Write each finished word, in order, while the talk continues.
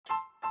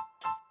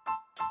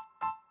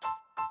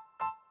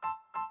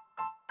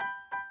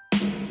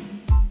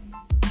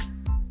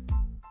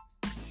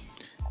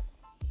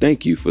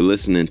Thank you for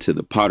listening to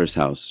the Potter's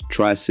House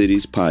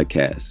Tri-Cities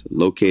podcast,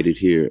 located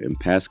here in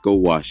Pasco,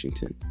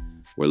 Washington,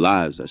 where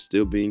lives are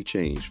still being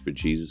changed for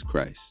Jesus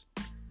Christ.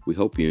 We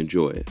hope you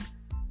enjoy it.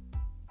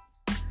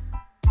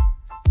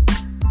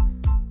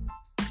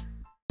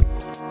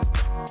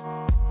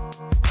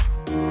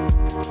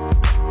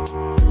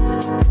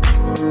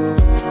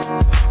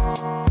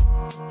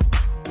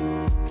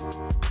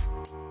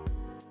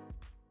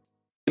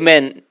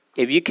 Amen.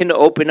 If you can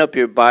open up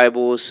your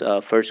Bibles,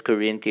 1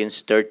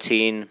 Corinthians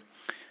 13,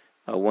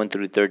 1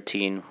 through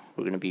 13,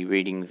 we're going to be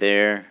reading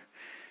there.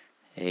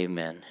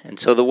 Amen. And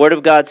so the Word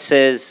of God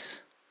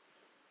says,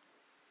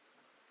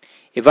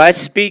 if I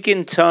speak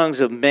in tongues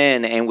of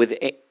men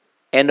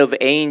and of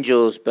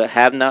angels, but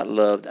have not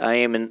loved, I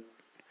am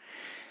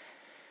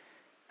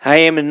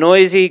a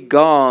noisy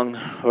gong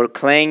or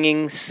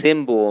clanging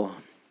cymbal.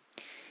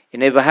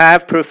 And if I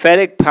have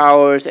prophetic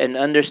powers and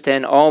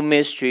understand all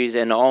mysteries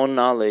and all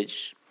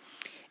knowledge,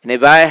 and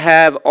if I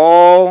have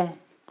all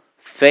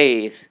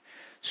faith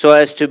so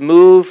as to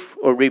move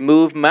or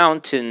remove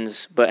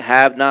mountains, but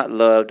have not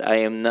loved, I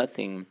am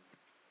nothing.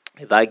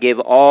 If I give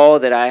all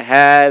that I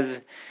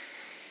have,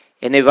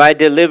 and if I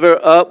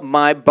deliver up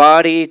my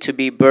body to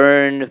be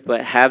burned, but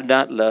have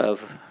not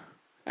love,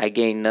 I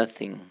gain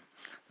nothing.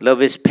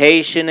 Love is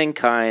patient and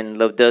kind.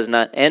 Love does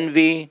not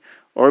envy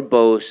or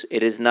boast.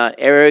 It is not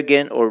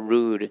arrogant or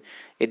rude.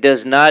 It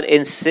does not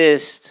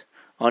insist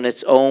on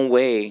its own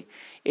way.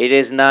 It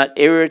is not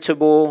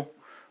irritable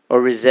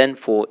or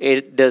resentful.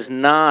 It does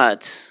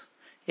not,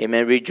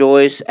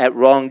 rejoice at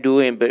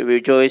wrongdoing, but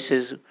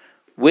rejoices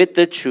with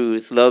the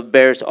truth. Love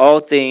bears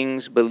all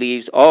things,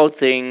 believes all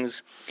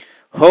things,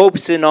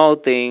 hopes in all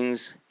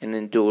things, and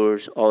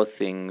endures all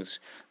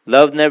things.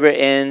 Love never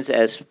ends.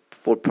 As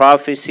for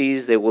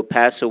prophecies, they will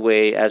pass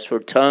away. As for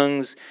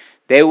tongues,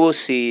 they will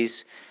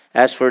cease.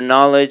 As for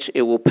knowledge,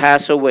 it will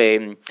pass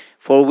away.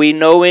 For we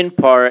know in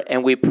part,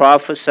 and we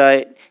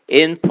prophesy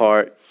in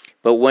part.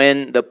 But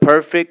when the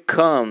perfect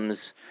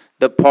comes,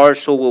 the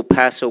partial will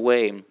pass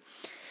away.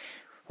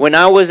 When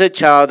I was a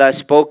child, I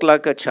spoke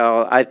like a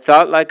child. I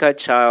thought like a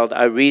child.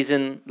 I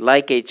reasoned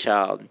like a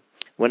child.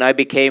 When I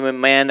became a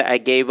man, I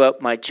gave up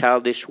my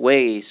childish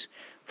ways.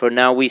 For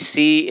now we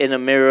see in a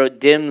mirror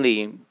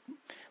dimly,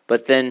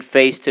 but then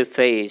face to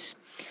face.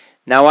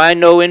 Now I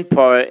know in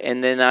part,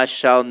 and then I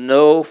shall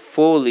know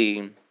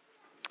fully,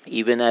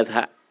 even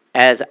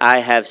as I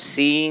have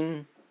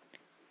seen,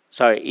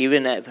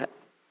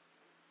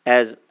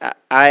 as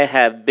I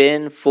have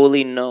been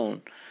fully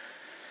known.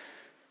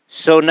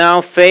 So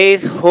now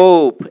faith,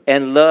 hope,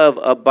 and love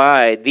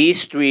abide,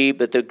 these three,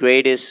 but the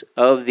greatest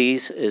of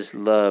these is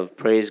love.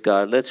 Praise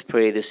God. Let's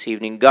pray this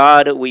evening.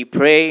 God, we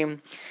pray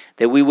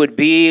that we would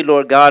be,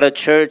 Lord God, a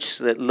church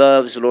that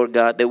loves, Lord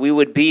God, that we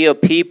would be a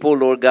people,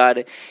 Lord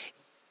God,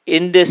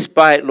 in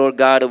despite, Lord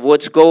God, of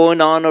what's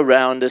going on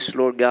around us,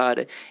 Lord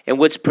God, and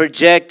what's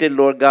projected,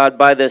 Lord God,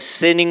 by the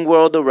sinning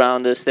world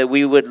around us, that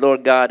we would,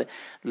 Lord God,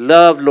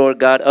 love, Lord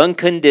God,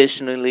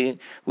 unconditionally.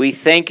 We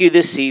thank you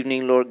this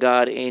evening, Lord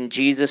God. In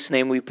Jesus'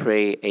 name we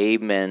pray.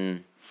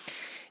 Amen.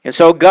 And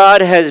so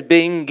God has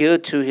been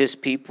good to his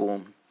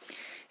people.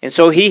 And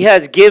so he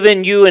has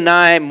given you and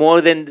I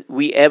more than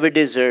we ever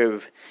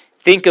deserve.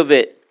 Think of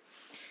it.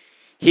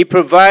 He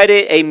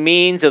provided a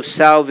means of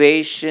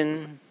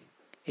salvation,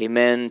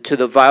 amen, to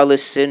the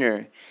vilest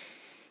sinner.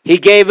 He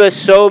gave us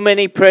so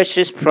many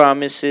precious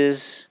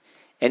promises,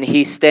 and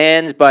he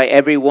stands by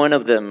every one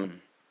of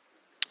them.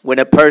 When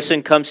a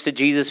person comes to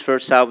Jesus for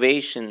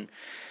salvation,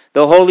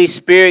 the Holy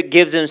Spirit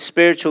gives them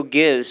spiritual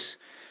gifts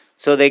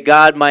so that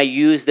God might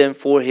use them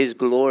for his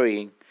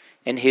glory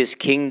and his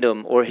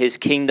kingdom or his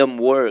kingdom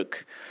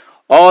work.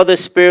 All the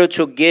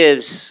spiritual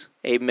gifts,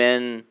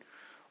 amen,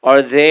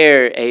 are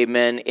there,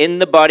 amen, in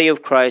the body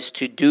of Christ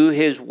to do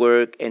his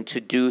work and to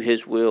do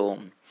his will.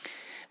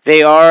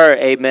 They are,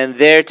 amen,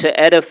 there to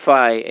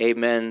edify,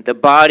 amen, the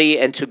body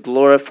and to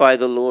glorify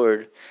the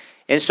Lord.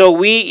 And so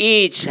we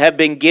each have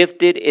been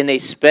gifted in a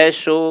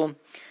special,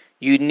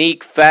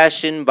 unique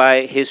fashion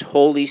by his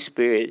Holy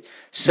Spirit.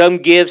 Some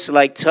gifts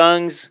like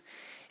tongues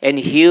and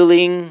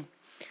healing,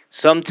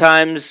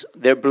 sometimes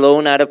they're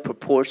blown out of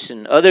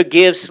proportion. Other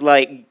gifts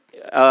like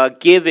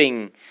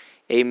giving,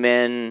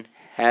 amen,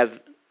 have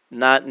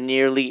not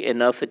nearly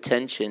enough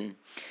attention.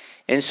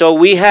 And so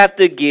we have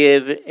to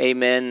give,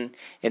 amen,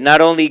 and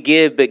not only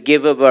give, but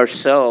give of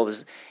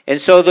ourselves. And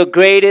so the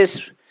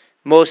greatest,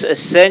 most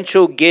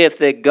essential gift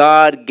that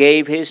God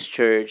gave his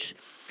church,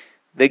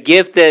 the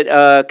gift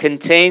that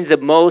contains the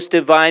most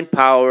divine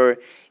power,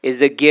 is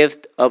the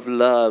gift of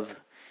love.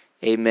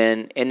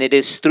 Amen. And it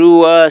is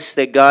through us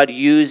that God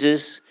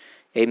uses,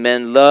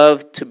 amen,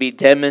 love to be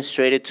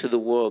demonstrated to the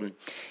world.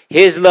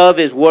 His love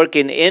is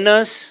working in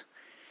us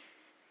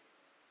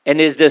and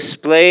is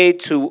displayed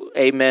to,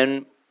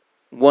 amen,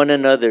 one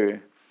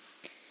another.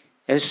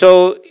 And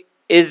so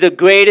is the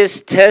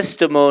greatest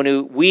testimony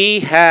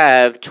we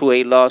have to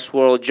a lost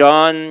world.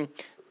 John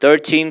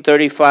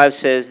 13:35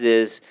 says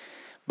this,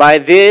 by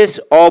this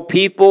all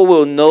people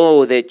will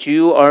know that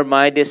you are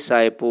my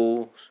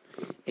disciples,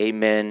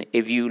 amen,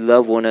 if you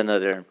love one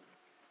another.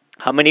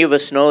 How many of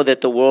us know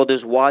that the world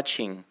is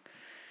watching,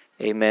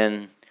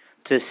 amen,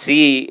 to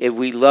see if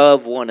we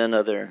love one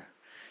another?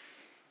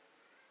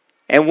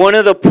 And one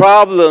of the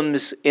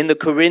problems in the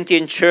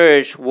Corinthian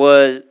church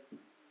was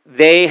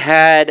they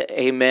had,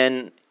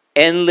 amen,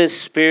 endless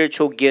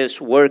spiritual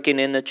gifts working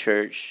in the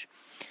church,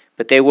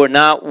 but they were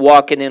not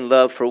walking in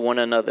love for one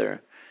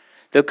another.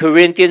 The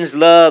Corinthians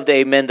loved,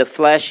 amen, the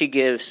flashy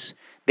gifts.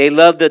 They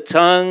loved the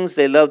tongues,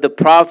 they loved the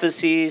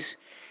prophecies,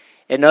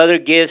 and other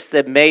gifts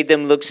that made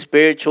them look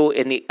spiritual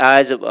in the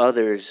eyes of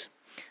others.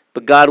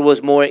 But God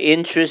was more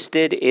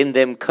interested in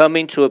them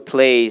coming to a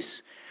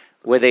place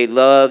where they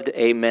loved,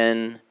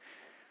 amen,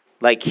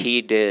 like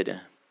He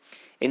did.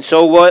 And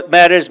so what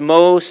matters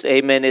most,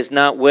 amen, is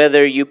not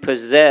whether you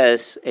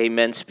possess,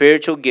 amen,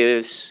 spiritual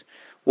gifts.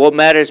 What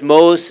matters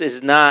most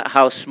is not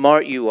how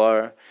smart you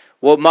are.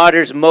 What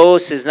matters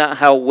most is not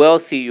how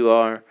wealthy you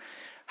are,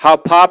 how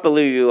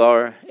popular you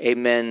are,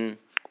 amen,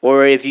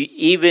 or if you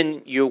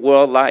even you're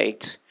well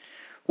liked.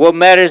 What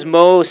matters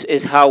most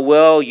is how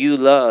well you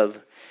love.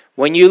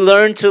 When you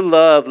learn to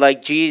love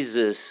like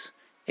Jesus,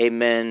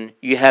 amen,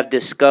 you have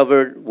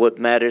discovered what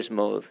matters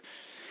most.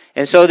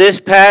 And so this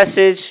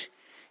passage,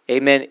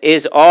 amen,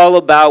 is all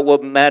about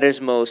what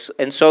matters most.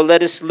 And so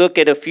let us look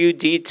at a few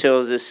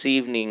details this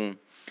evening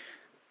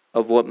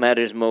of what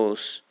matters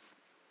most.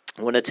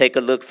 I want to take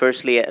a look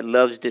firstly at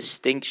love's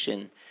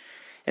distinction.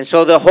 And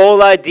so the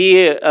whole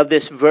idea of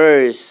this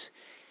verse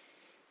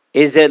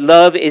is that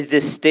love is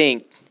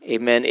distinct.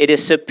 Amen. It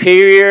is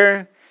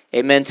superior,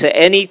 amen, to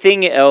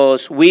anything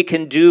else we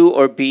can do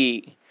or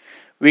be.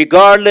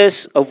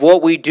 Regardless of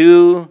what we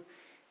do,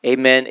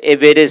 amen,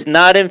 if it is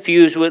not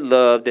infused with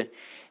love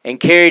and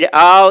carried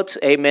out,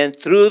 amen,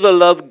 through the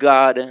love of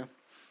God,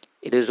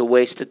 it is a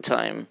waste of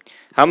time.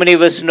 How many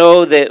of us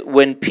know that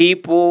when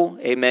people,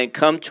 amen,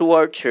 come to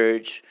our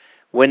church,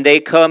 when they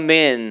come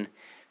in,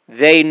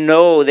 they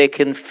know, they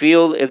can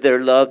feel if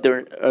they're loved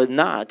or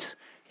not.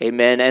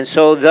 Amen. And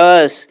so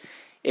thus,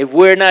 if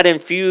we're not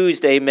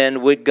infused,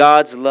 amen, with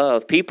God's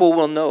love, people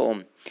will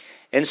know.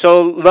 And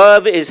so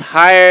love is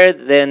higher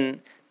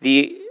than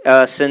the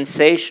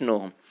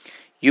sensational.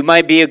 You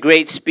might be a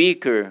great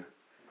speaker,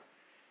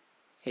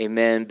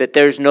 amen, but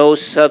there's no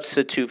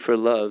substitute for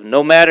love.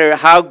 No matter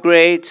how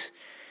great,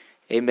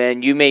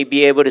 amen, you may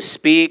be able to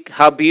speak,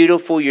 how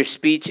beautiful your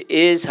speech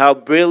is, how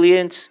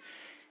brilliant,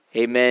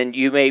 amen,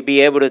 you may be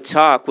able to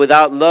talk.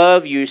 Without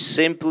love, you're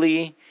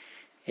simply,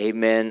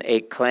 amen,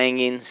 a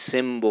clanging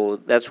cymbal.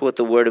 That's what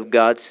the Word of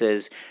God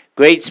says.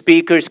 Great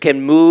speakers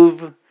can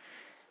move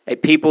a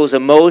people's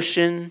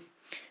emotion.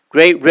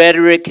 Great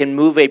rhetoric can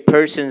move a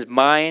person's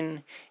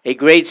mind. A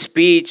great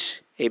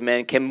speech,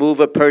 amen, can move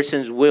a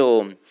person's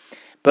will.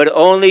 But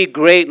only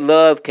great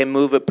love can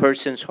move a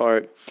person's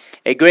heart.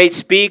 A great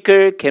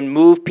speaker can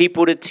move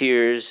people to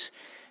tears,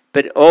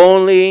 but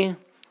only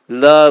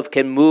love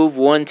can move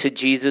one to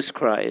Jesus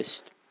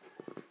Christ.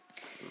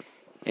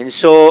 And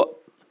so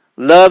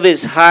love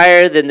is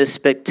higher than the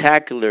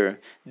spectacular.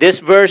 This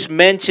verse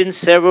mentions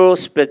several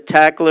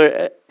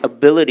spectacular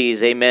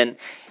abilities, amen.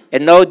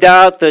 And no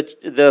doubt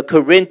the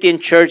Corinthian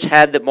church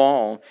had them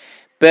all.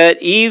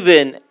 But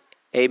even,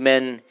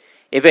 amen,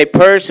 if a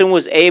person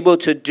was able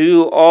to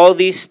do all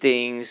these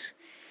things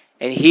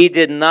and he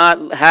did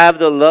not have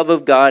the love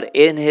of God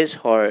in his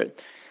heart,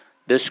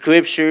 the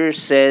scripture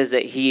says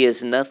that he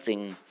is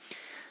nothing.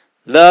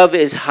 Love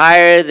is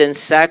higher than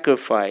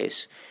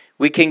sacrifice.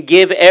 We can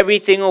give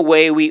everything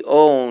away we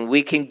own.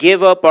 We can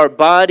give up our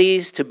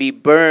bodies to be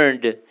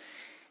burned.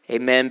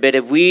 Amen. But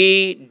if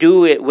we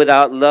do it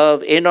without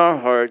love in our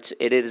hearts,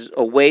 it is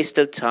a waste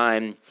of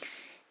time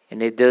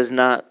and it does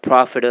not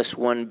profit us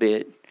one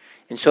bit.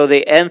 And so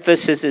the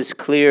emphasis is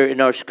clear in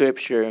our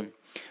scripture.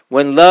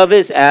 When love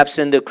is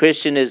absent, the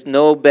Christian is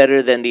no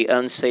better than the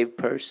unsaved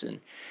person.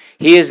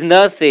 He is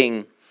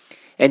nothing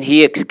and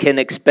he can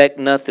expect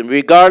nothing.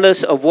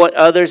 Regardless of what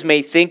others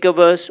may think of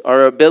us,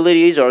 our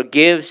abilities, our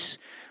gifts,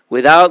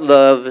 without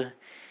love,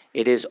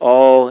 it is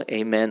all,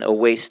 amen, a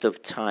waste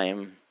of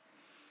time.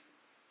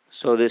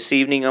 So this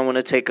evening I want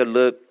to take a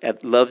look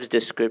at love's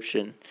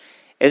description.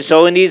 And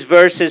so in these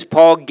verses,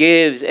 Paul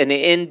gives an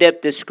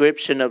in-depth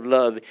description of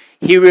love.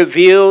 He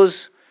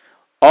reveals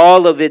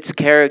all of its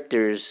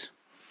characters.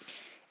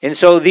 And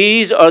so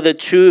these are the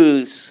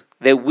truths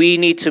that we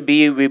need to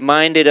be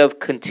reminded of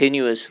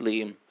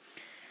continuously.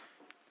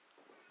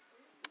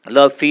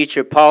 Love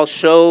feature. Paul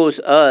shows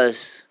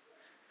us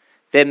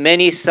that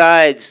many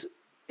sides,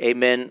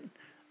 amen,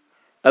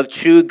 of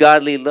true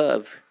godly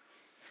love.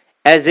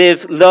 As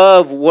if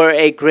love were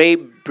a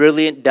great,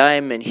 brilliant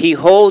diamond. He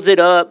holds it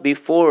up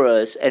before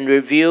us and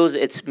reveals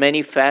its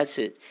many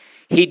facets.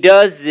 He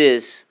does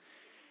this,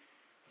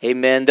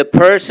 amen. The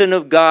person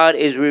of God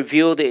is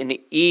revealed in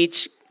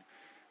each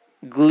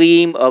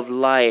gleam of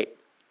light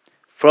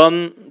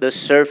from the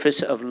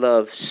surface of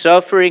love.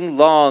 Suffering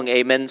long,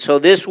 amen. So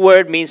this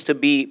word means to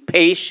be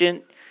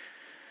patient,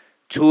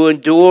 to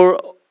endure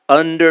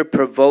under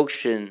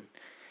provocation.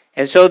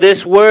 And so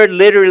this word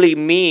literally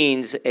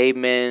means,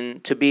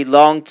 amen, to be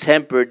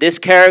long-tempered. This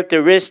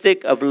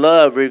characteristic of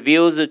love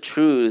reveals the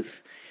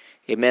truth,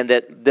 Amen.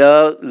 That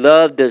the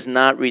love does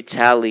not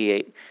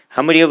retaliate.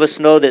 How many of us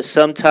know that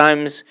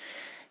sometimes,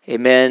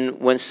 amen,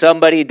 when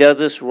somebody does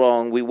us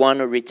wrong, we want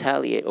to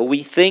retaliate or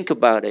we think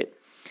about it.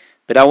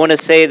 But I want to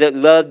say that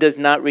love does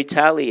not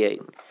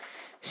retaliate.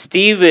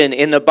 Stephen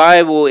in the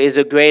Bible is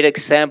a great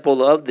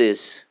example of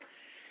this.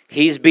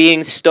 He's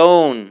being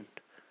stoned,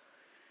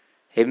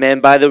 amen,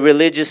 by the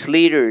religious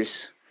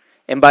leaders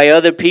and by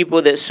other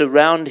people that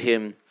surround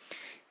him,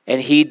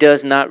 and he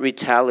does not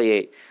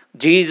retaliate.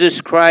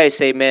 Jesus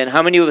Christ, amen,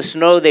 how many of us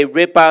know they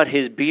rip out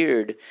his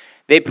beard?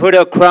 They put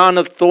a crown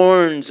of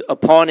thorns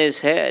upon his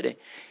head.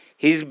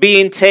 He's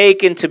being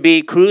taken to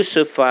be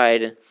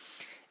crucified,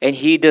 and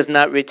he does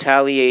not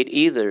retaliate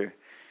either.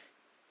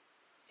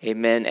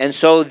 Amen. And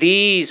so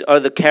these are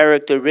the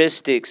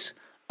characteristics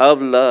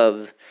of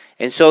love.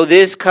 And so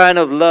this kind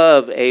of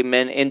love,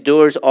 amen,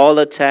 endures all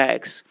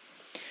attacks.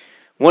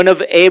 One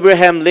of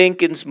Abraham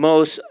Lincoln's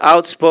most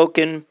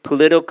outspoken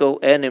political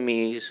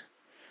enemies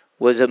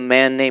was a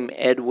man named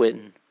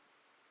Edwin.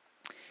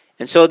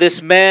 And so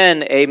this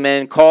man,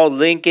 amen, called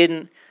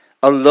Lincoln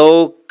a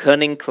low,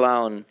 cunning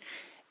clown.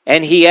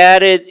 And he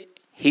added,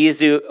 he's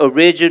the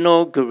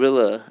original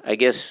gorilla, I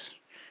guess.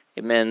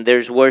 Amen.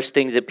 There's worse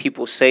things that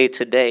people say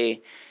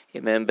today.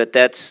 Amen. But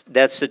that's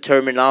the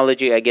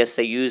terminology I guess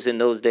they used in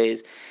those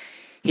days.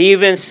 He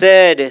even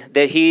said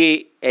that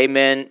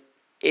amen,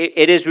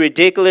 it is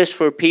ridiculous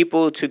for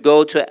people to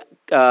go to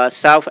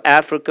South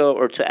Africa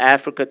or to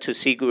Africa to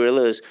see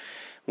gorillas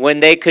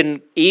when they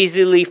can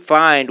easily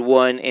find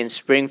one in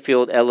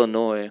Springfield,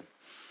 Illinois.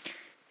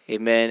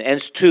 Amen. And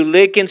to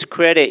Lincoln's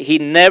credit, he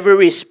never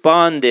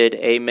responded,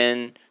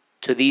 amen,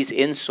 to these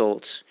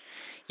insults.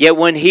 Yet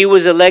when he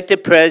was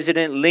elected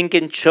president,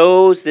 Lincoln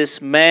chose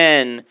this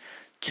man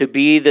to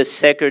be the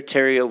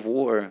Secretary of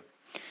War.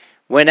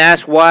 When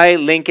asked why,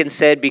 Lincoln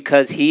said,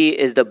 because he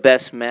is the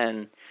best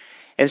man.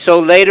 And so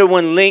later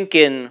when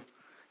Lincoln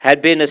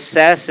had been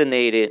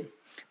assassinated,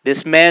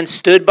 this man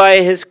stood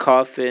by his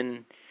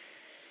coffin,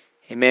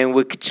 amen,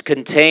 which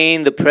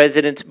contained the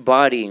president's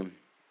body.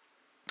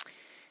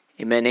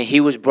 Amen, and he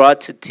was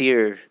brought to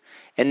tears.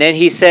 And then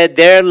he said,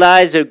 there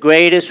lies the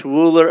greatest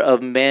ruler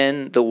of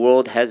men the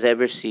world has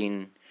ever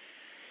seen.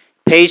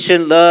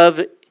 Patient love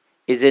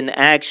is in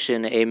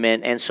action,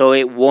 amen. And so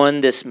it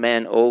won this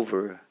man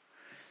over.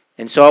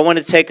 And so I want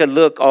to take a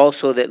look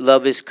also that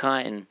love is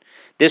kind.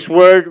 This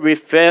word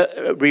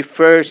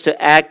refers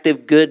to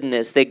active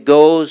goodness that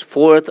goes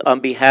forth on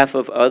behalf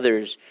of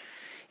others.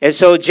 And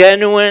so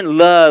genuine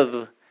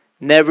love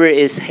never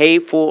is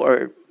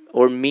hateful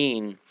or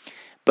mean,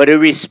 but it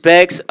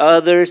respects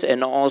others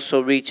and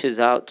also reaches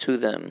out to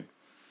them.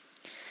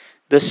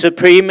 The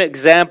supreme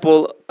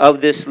example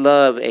of this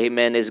love,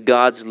 amen, is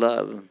God's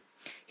love.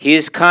 He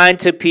is kind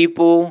to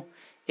people,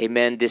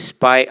 amen,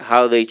 despite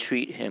how they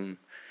treat him.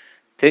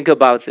 Think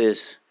about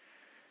this.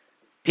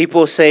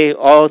 People say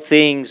all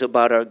things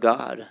about our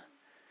God,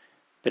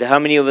 but how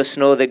many of us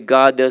know that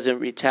God doesn't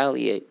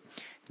retaliate?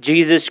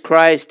 Jesus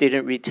Christ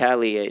didn't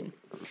retaliate.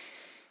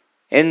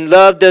 And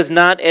love does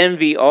not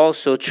envy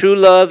also. True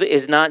love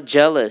is not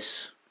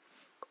jealous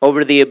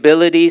over the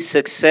abilities,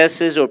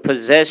 successes, or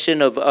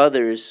possession of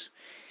others.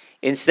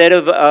 Instead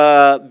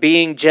of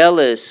being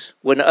jealous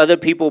when other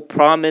people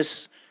prosper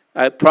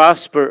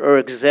or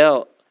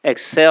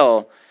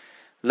excel,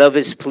 love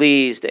is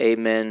pleased,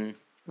 amen,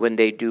 when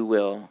they do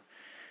well.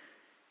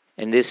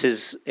 And this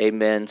is,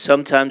 amen,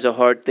 sometimes a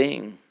hard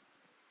thing.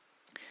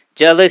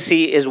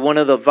 Jealousy is one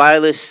of the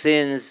vilest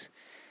sins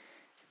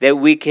that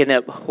we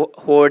can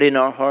hoard in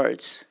our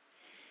hearts.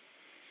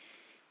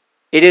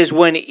 It is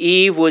when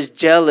Eve was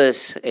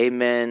jealous,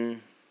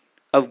 amen,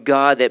 of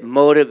God that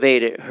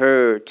motivated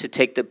her to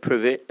take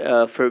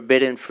the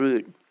forbidden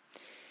fruit.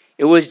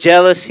 It was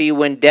jealousy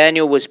when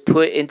Daniel was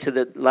put into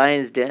the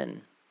lion's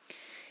den.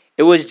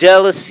 It was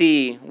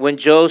jealousy when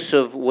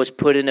Joseph was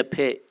put in a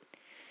pit.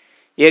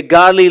 Yet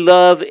godly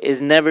love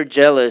is never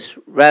jealous.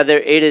 Rather,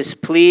 it is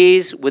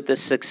pleased with the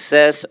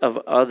success of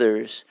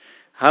others.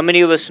 How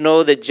many of us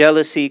know that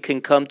jealousy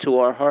can come to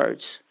our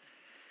hearts?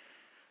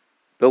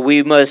 But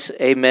we must,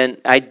 amen,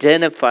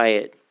 identify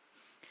it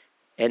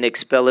and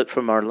expel it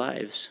from our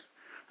lives.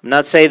 I'm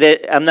not saying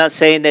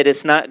that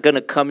it's not going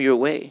to come your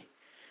way,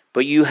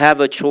 but you have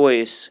a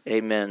choice,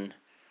 amen,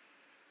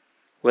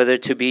 whether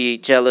to be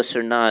jealous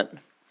or not,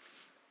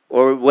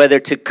 or whether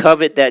to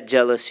covet that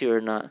jealousy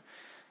or not.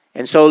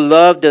 And so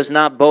love does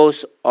not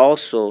boast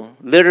also.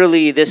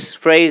 Literally, this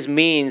phrase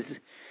means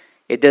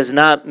it does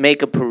not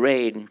make a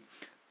parade.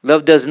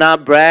 Love does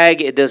not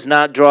brag. It does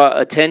not draw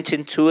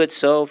attention to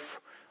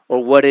itself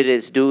or what it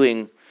is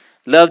doing.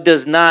 Love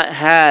does not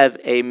have,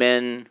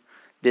 amen,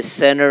 the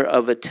center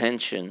of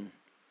attention.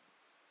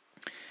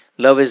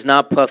 Love is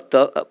not puffed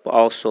up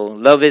also.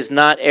 Love is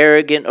not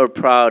arrogant or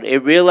proud. It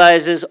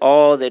realizes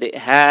all that it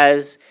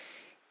has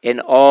and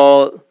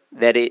all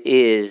that it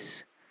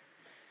is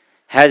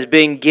has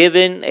been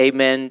given,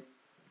 amen,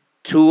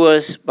 to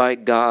us by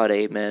God,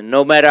 amen.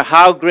 No matter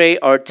how great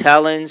our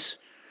talents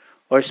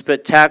or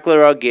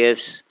spectacular our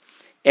gifts,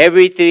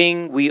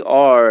 everything we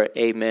are,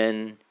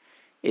 amen,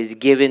 is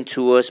given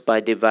to us by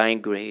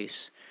divine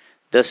grace.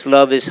 Thus,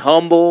 love is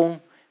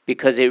humble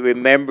because it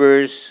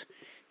remembers,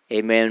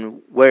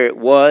 amen, where it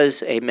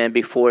was, amen,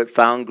 before it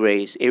found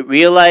grace. It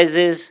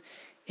realizes,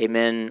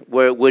 amen,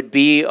 where it would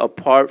be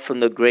apart from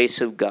the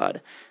grace of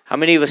God. How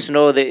many of us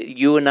know that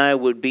you and I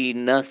would be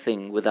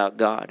nothing without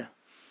God?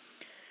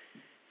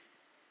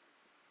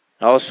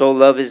 Also,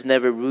 love is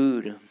never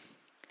rude,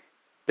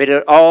 but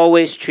it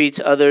always treats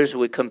others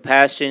with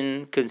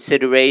compassion,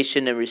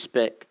 consideration, and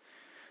respect.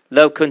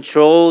 Love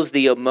controls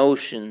the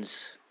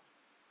emotions.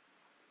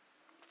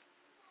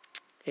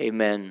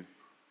 Amen.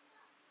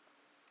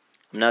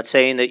 I'm not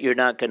saying that you're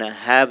not going to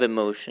have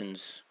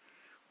emotions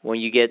when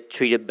you get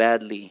treated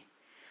badly,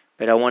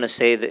 but I want to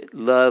say that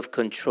love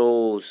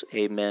controls,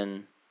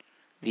 amen,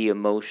 the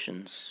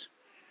emotions.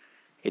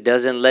 It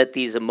doesn't let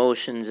these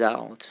emotions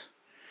out.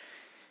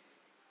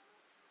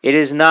 It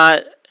is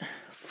not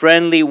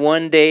friendly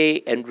one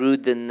day and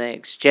rude the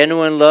next.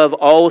 Genuine love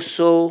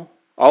also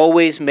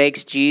always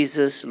makes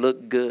Jesus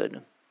look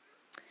good.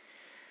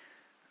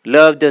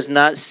 Love does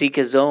not seek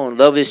his own.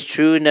 Love is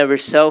true, never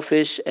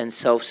selfish and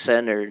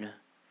self-centered.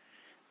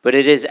 But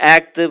it is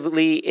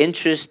actively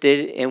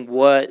interested in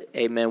what,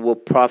 amen, will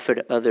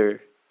profit others.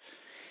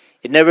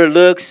 It never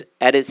looks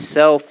at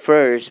itself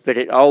first, but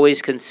it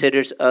always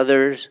considers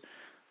others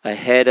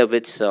ahead of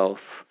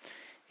itself.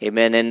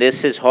 Amen. And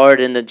this is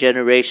hard in the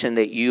generation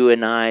that you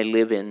and I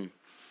live in,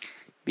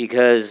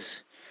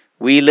 because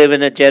we live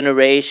in a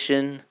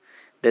generation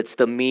that's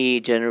the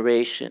me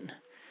generation.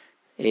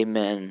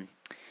 Amen.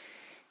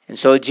 And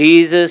so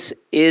Jesus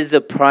is the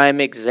prime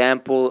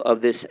example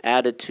of this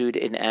attitude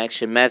in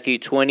action. Matthew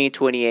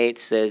 20:28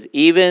 says,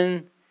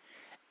 even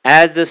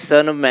as the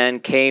Son of Man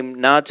came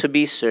not to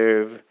be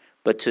served,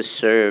 but to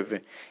serve,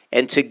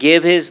 and to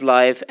give his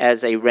life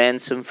as a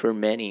ransom for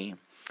many.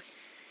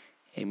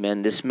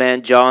 Amen. This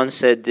man John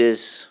said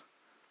this: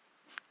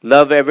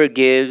 love ever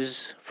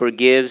gives,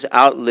 forgives,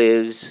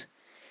 outlives,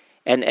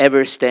 and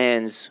ever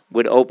stands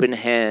with open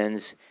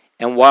hands.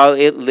 And while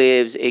it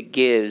lives, it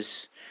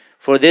gives.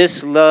 For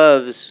this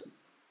loves,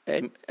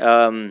 for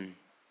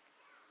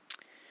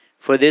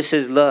this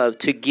is love,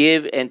 to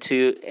give and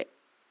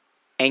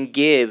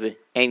give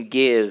and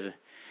give.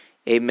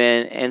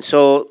 Amen. And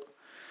so,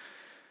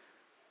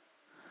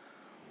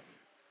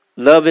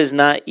 love is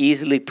not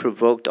easily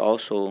provoked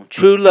also.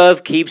 True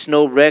love keeps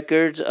no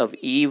records of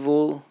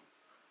evil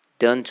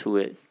done to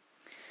it,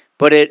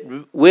 but it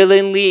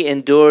willingly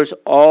endures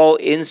all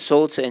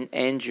insults and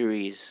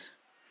injuries.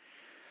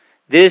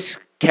 This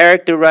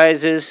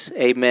characterizes,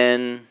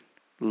 amen,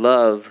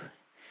 love.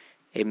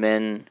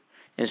 Amen.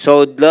 And so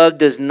love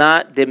does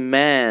not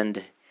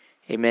demand,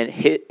 amen,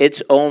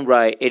 its own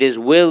right. It is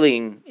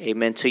willing,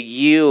 amen, to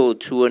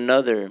yield to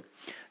another.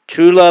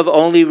 True love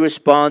only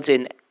responds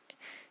in,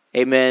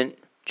 amen,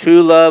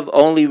 true love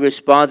only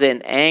responds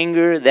in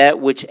anger, that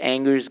which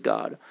angers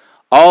God.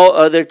 All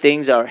other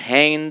things are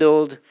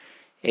handled,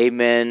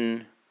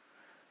 amen,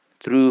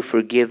 through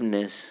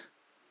forgiveness.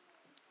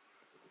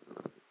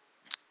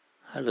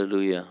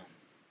 Hallelujah.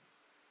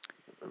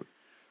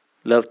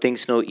 Love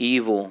thinks no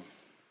evil,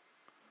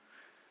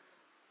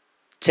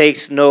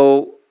 takes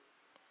no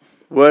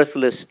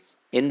worthless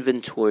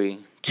inventory.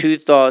 Two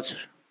thoughts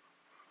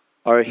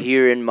are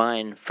here in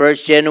mind.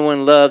 First,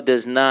 genuine love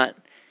does not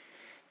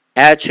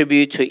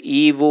attribute to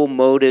evil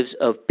motives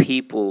of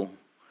people.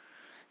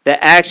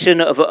 The action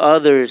of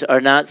others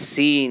are not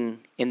seen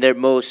in their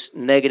most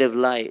negative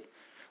light.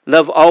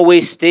 Love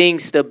always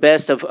thinks the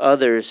best of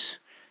others.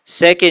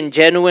 Second,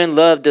 genuine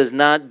love does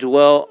not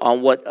dwell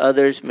on what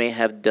others may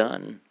have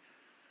done.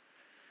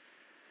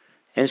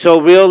 And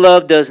so real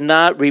love does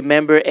not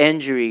remember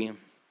injury,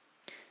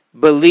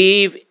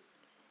 believe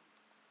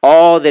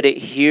all that it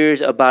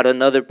hears about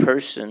another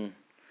person,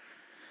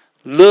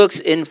 looks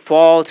in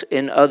fault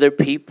in other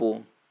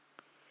people.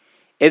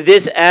 If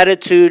this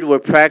attitude were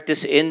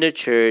practiced in the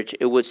church,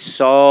 it would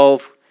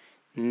solve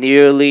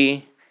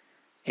nearly,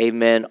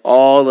 amen,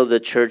 all of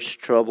the church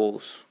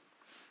troubles.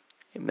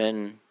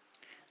 Amen.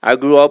 I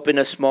grew up in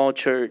a small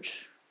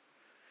church,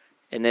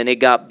 and then it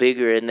got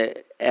bigger. And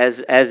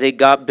as it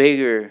got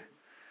bigger,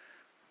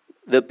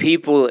 the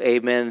people,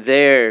 amen,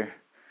 there,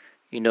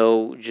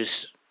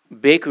 just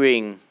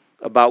bickering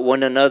about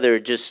one another,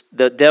 just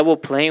the devil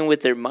playing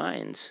with their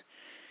minds.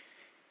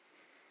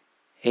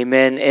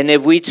 Amen. And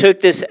if we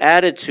took this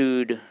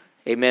attitude,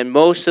 amen,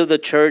 most of the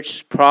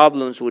church's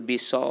problems would be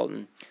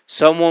solved.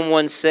 Someone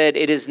once said,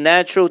 it is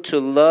natural to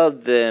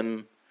love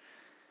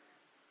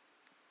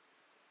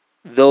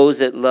those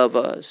that love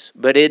us,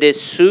 but it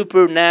is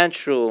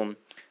supernatural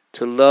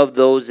to love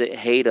those that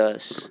hate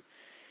us.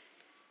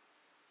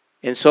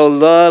 And so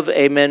love,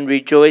 amen,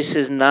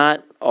 rejoices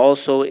not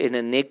also in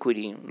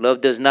iniquity.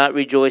 Love does not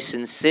rejoice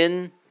in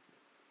sin,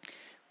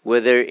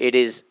 whether it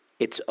is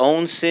its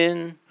own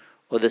sin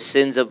or the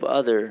sins of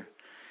other.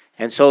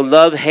 And so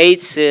love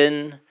hates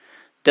sin.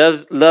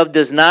 Love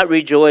does not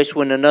rejoice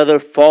when another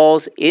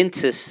falls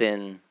into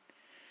sin.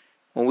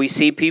 When we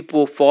see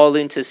people fall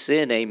into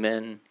sin,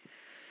 amen,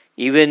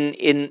 even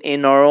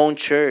in our own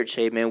church,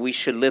 amen, we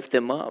should lift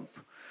them up.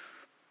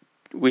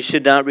 We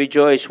should not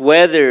rejoice,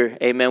 whether,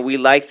 amen, we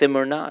like them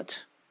or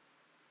not.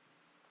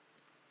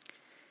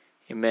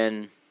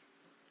 Amen.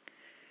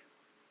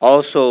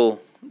 Also,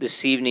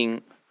 this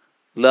evening,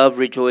 love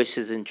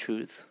rejoices in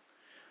truth.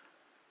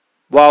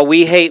 While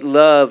we hate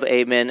love,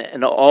 amen,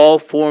 and all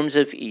forms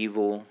of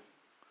evil,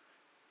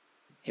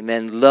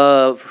 amen,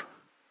 love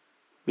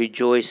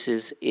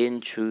rejoices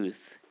in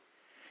truth.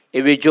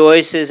 It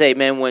rejoices,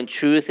 amen, when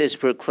truth is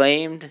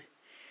proclaimed.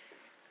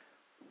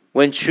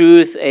 When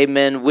truth,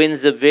 amen,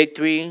 wins the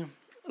victory.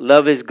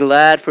 Love is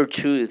glad for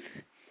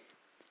truth.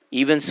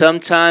 Even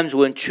sometimes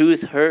when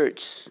truth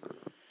hurts.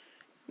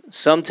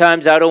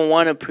 Sometimes I don't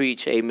want to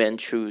preach, amen,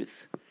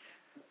 truth.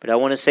 But I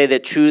want to say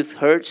that truth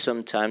hurts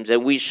sometimes,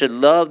 and we should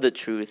love the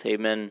truth,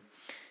 amen,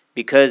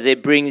 because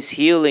it brings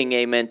healing,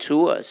 amen,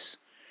 to us.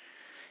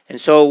 And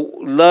so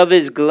love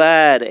is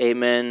glad,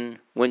 amen,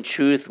 when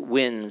truth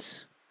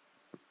wins.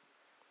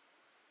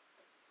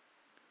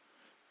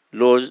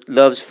 Lord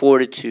loves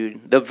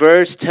fortitude. The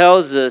verse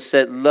tells us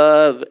that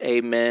love,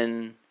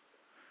 amen,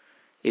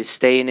 is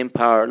staying in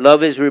power.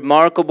 Love is a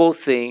remarkable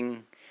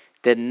thing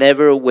that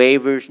never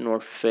wavers nor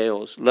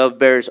fails. Love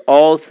bears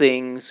all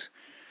things.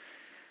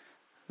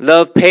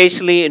 Love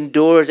patiently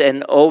endures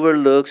and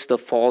overlooks the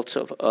faults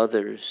of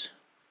others.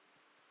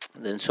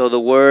 And so the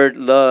word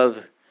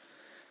love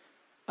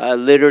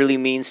literally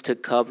means to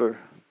cover.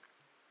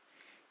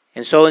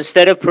 And so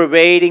instead of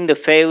parading the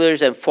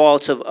failures and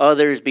faults of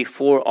others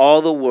before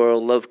all the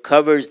world, love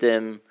covers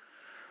them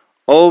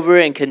over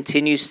and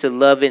continues to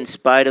love in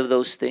spite of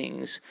those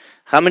things.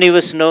 How many of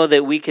us know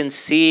that we can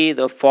see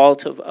the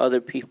fault of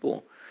other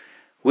people?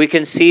 We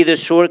can see the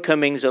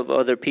shortcomings of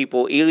other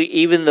people,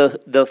 even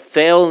the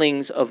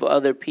failings of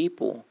other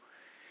people.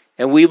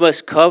 And we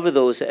must cover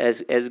those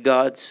as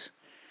God's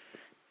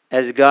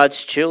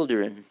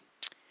children.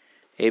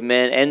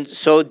 Amen. And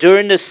so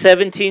during the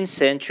 17th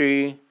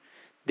century,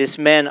 this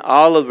man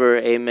Oliver,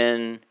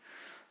 amen,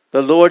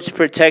 the Lord's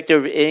protector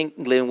of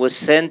England, was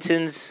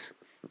sentenced,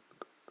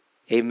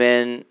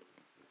 amen,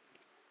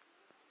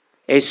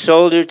 a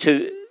soldier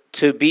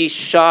to be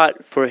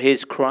shot for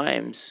his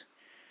crimes.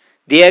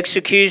 The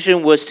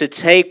execution was to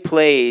take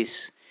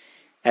place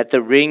at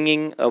the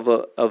ringing of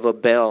a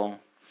bell.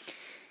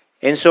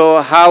 And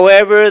so,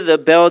 however, the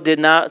bell did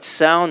not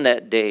sound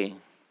that day.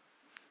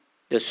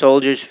 The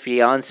soldier's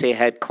fiancée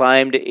had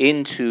climbed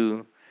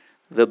into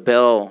the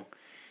bell.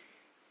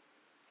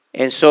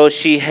 And so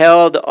she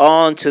held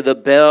on to the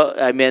bell,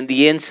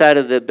 the inside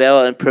of the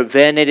bell, and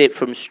prevented it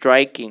from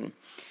striking.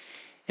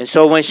 And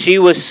so when she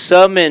was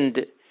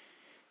summoned,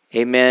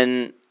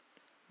 amen,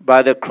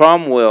 by the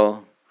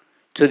Cromwell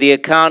to the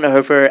account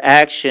of her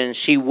action,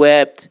 she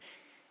wept,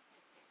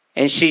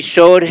 and she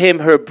showed him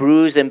her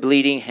bruised and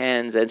bleeding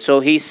hands. And so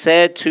he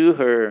said to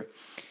her,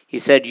 he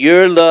said,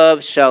 "Your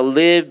love shall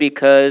live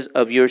because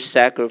of your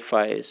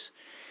sacrifice.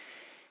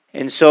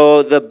 And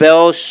so the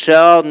bell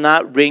shall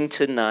not ring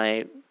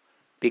tonight,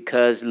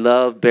 because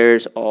love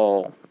bears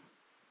all."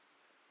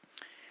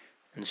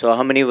 And so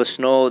how many of us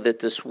know that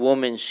this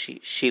woman,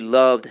 she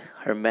loved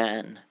her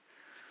man?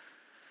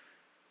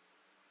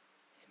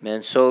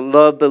 Amen. So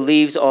love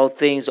believes all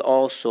things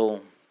also.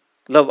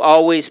 Love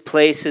always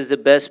places the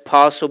best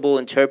possible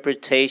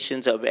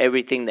interpretations of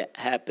everything that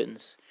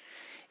happens.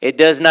 It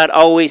does not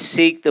always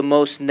seek the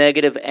most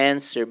negative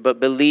answer, but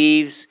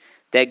believes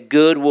that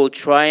good will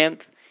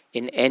triumph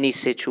in any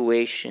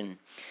situation.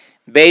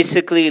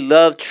 Basically,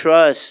 love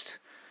trusts.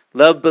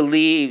 Love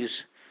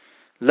believes.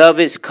 Love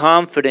is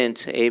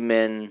confident,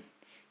 amen,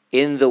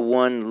 in the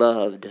one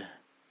loved.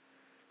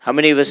 How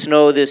many of us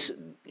know this?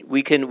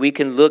 We can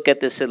look at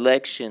this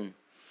election,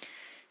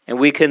 and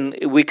we can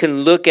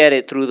look at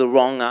it through the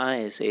wrong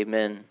eyes,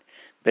 amen.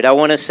 But I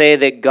want to say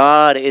that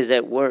God is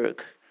at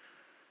work.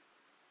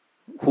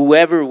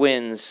 Whoever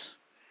wins,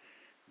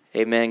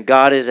 amen,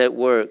 God is at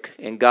work,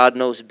 and God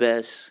knows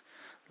best.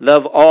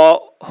 Love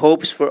all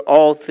hopes for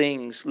all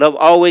things. Love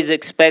always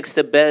expects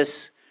the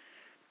best.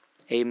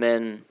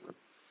 Amen.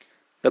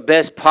 The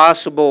best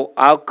possible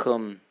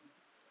outcome.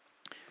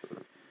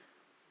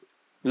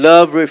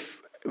 Love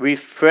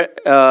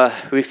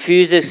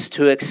refuses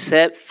to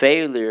accept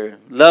failure.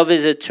 Love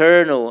is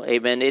eternal.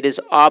 Amen. It is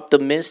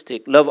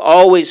optimistic. Love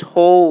always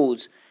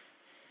holds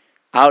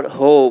out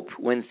hope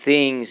when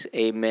things,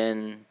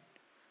 amen,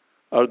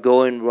 are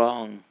going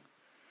wrong.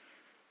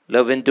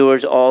 Love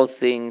endures all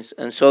things.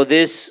 And so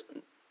this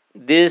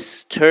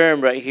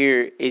term right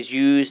here is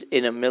used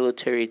in a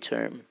military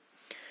term.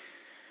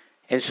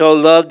 And so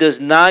love does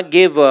not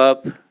give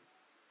up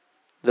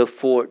the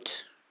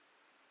fort.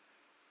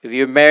 If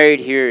you're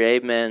married here,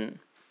 amen,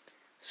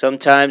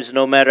 sometimes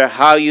no matter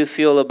how you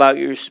feel about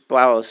your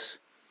spouse,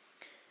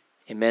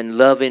 amen,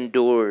 love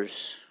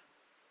endures.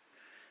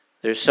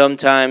 There's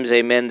sometimes,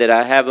 amen, that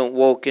I haven't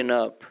woken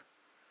up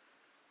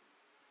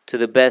to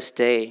the best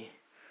day.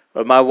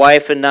 Or my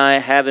wife and I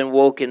haven't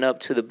woken up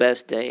to the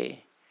best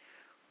day.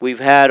 We've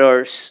had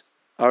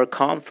our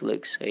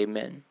conflicts,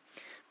 amen.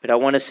 But I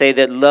want to say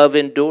that love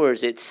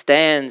endures. It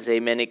stands,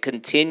 amen. It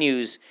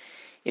continues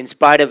in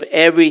spite of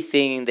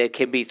everything that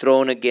can be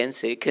thrown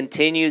against it. It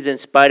continues in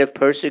spite of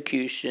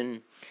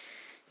persecution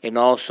and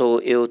also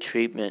ill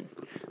treatment.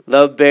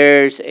 Love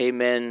bears,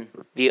 amen,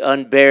 the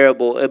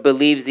unbearable. It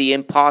believes the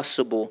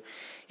impossible.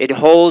 It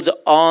holds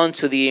on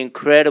to the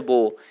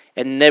incredible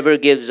and never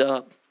gives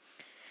up.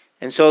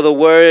 And so the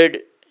word,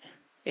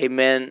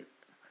 amen,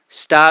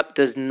 stop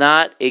does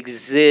not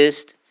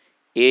exist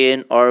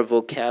in our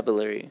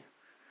vocabulary.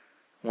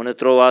 I want to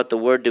throw out the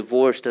word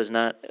divorce does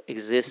not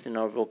exist in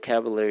our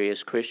vocabulary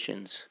as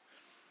Christians.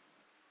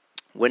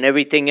 When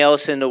everything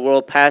else in the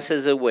world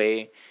passes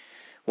away,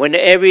 when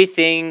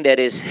everything that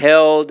is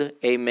held,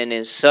 amen,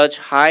 in such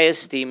high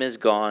esteem is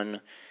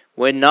gone,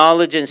 when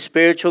knowledge and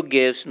spiritual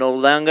gifts no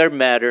longer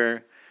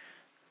matter,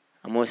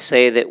 I'm going to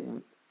say that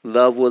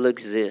love will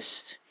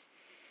exist.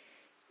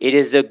 It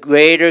is the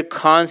greater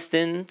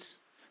constant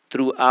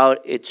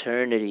throughout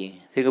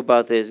eternity. Think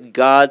about this.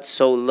 God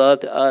so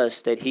loved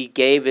us that He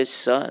gave His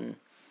Son.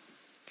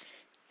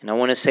 And I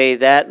want to say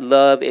that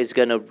love is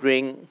going to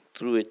bring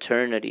through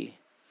eternity.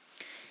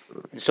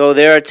 And so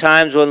there are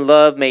times when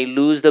love may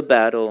lose the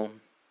battle,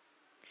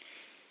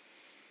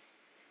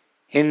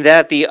 in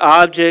that the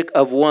object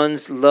of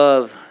one's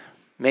love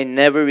may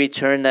never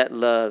return that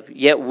love.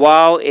 Yet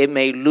while it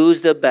may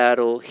lose the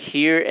battle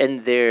here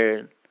and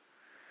there,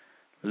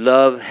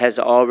 love has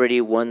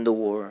already won the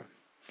war.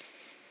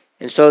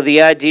 And so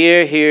the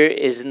idea here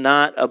is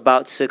not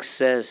about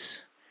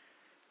success.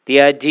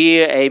 The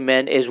idea,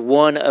 amen, is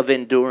one of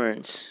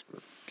endurance.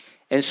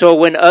 And so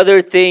when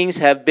other things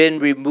have been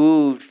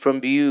removed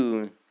from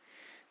view,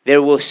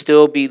 there will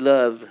still be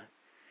love.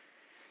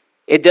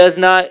 It does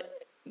not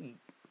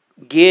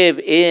give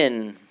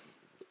in,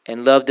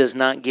 and love does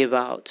not give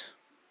out.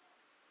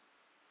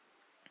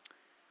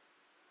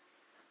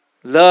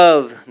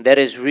 Love that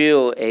is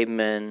real,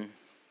 amen,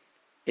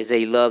 is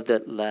a love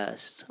that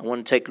lasts. I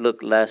want to take a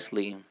look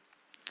lastly.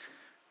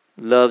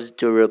 Love's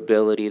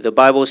durability. The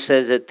Bible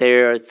says that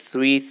there are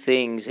three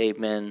things,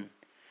 amen,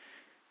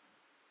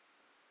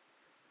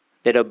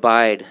 that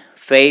abide: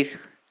 faith,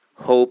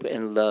 hope,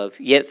 and love.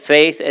 Yet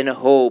faith and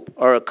hope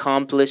are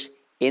accomplished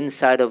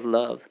inside of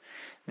love.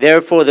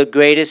 Therefore, the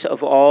greatest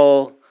of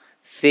all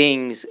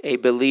things a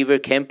believer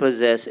can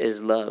possess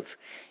is love.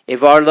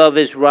 If our love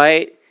is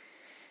right,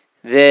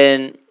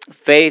 then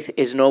faith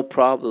is no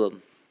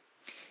problem.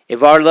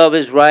 If our love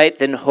is right,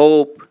 then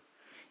hope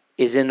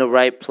is in the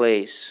right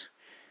place.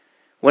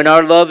 When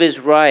our love is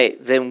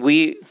right, then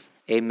we,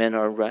 amen,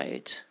 are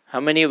right. How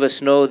many of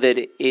us know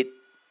that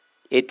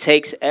it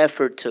takes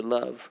effort to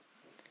love?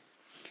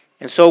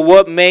 And so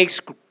what makes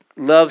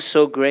love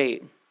so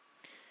great?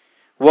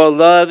 Well,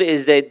 love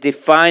is the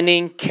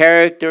defining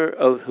character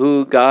of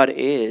who God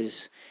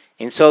is.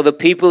 And so the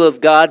people of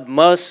God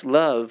must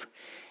love.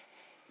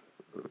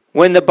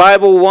 When the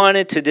Bible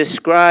wanted to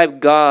describe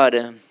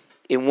God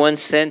in one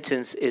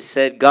sentence, it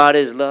said, God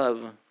is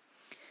love.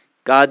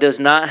 God does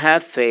not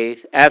have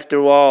faith. After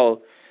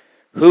all,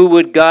 who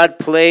would God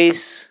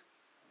place,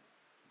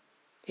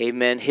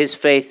 amen, His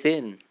faith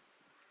in?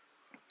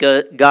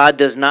 God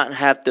does not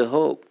have to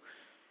hope.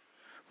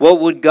 What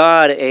would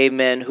God,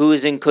 amen, who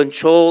is in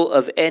control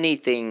of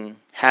anything,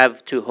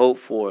 have to hope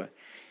for?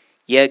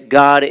 Yet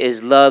God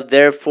is love.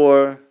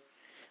 Therefore,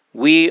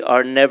 we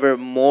are never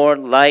more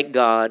like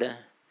God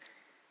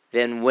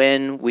than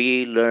when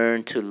we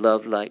learn to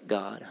love like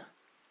God.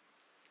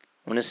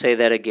 I want to say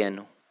that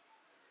again.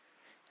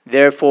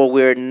 Therefore,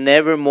 we are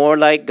never more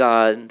like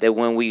God than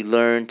when we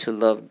learn to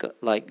love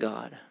like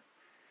God.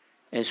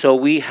 And so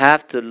we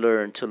have to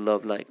learn to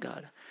love like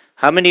God.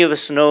 How many of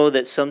us know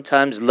that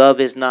sometimes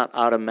love is not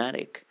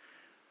automatic?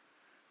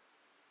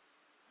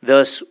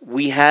 Thus,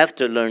 we have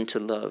to learn to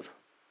love.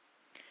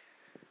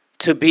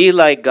 To be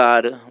like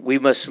God, we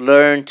must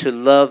learn to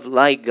love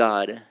like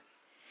God.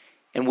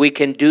 And we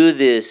can do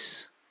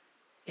this,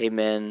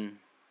 amen.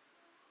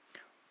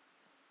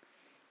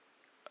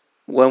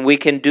 When we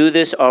can do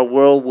this, our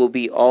world will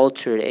be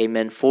altered,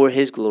 amen, for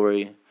His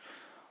glory.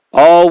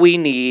 All we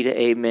need,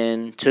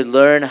 amen, to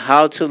learn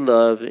how to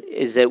love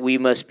is that we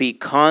must be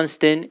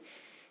constant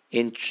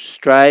in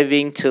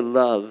striving to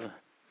love.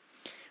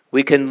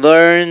 We can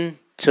learn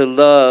to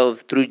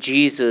love through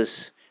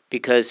Jesus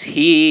because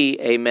He,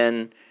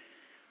 amen,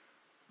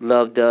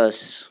 loved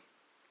us.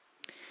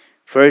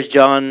 1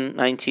 John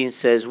 19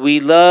 says, we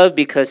love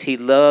because He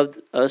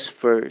loved us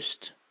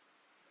first.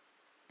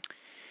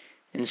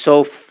 And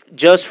so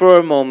just for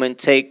a moment,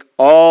 take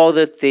all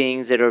the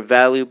things that are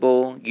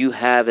valuable you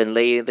have and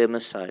lay them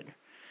aside.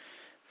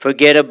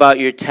 Forget about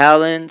your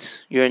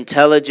talents, your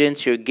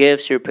intelligence, your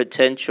gifts, your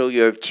potential,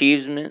 your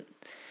achievement,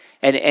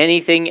 and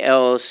anything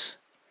else,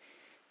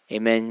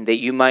 amen, that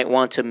you might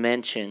want to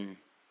mention.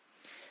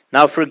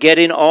 Now,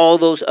 forgetting all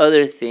those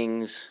other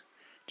things,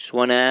 just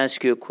want to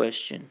ask you a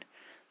question.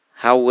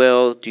 How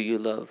well do you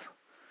love?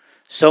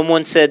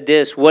 Someone said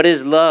this, what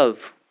is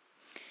love?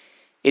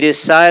 It is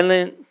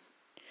silent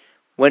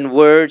when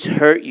words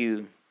hurt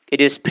you.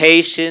 It is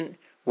patient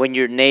when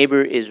your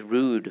neighbor is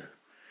rude.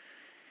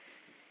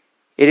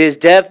 It is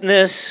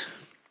deafness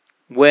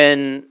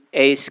when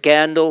a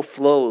scandal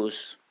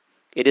flows.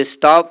 It is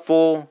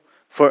thoughtful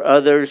for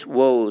others'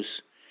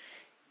 woes.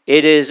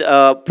 It is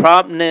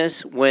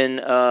promptness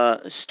when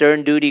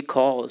stern duty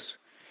calls.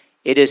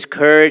 It is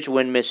courage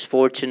when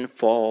misfortune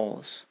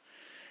falls.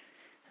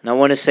 And I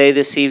want to say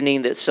this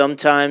evening that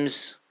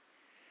sometimes,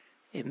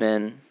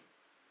 amen,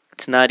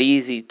 it's not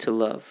easy to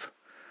love.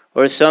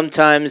 Or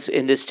sometimes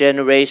in this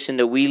generation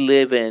that we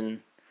live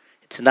in,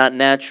 it's not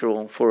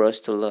natural for us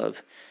to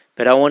love.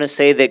 But I want to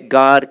say that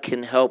God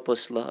can help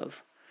us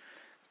love.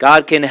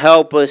 God can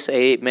help us,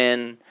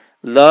 amen,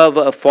 love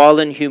a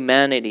fallen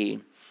humanity.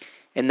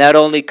 And that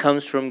only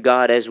comes from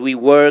God as we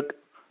work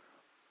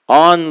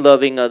on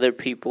loving other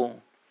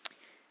people,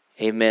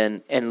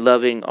 amen, and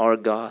loving our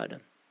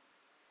God.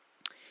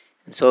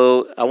 And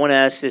so I want to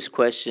ask this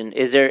question.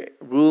 Is there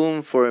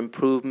room for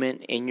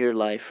improvement in your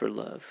life for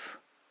love?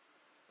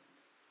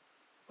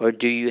 Or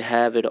do you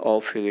have it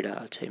all figured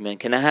out? Amen.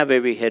 Can I have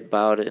every head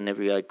bowed and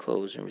every eye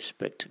closed in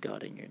respect to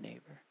God and your neighbor?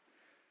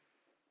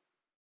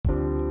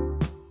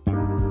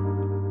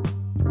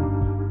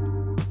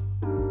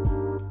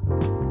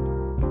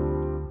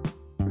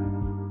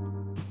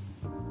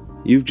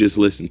 You've just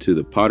listened to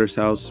the Potter's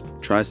House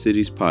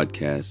Tri-Cities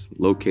podcast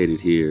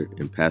located here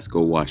in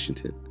Pasco,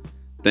 Washington.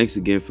 Thanks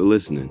again for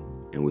listening,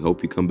 and we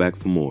hope you come back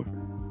for more.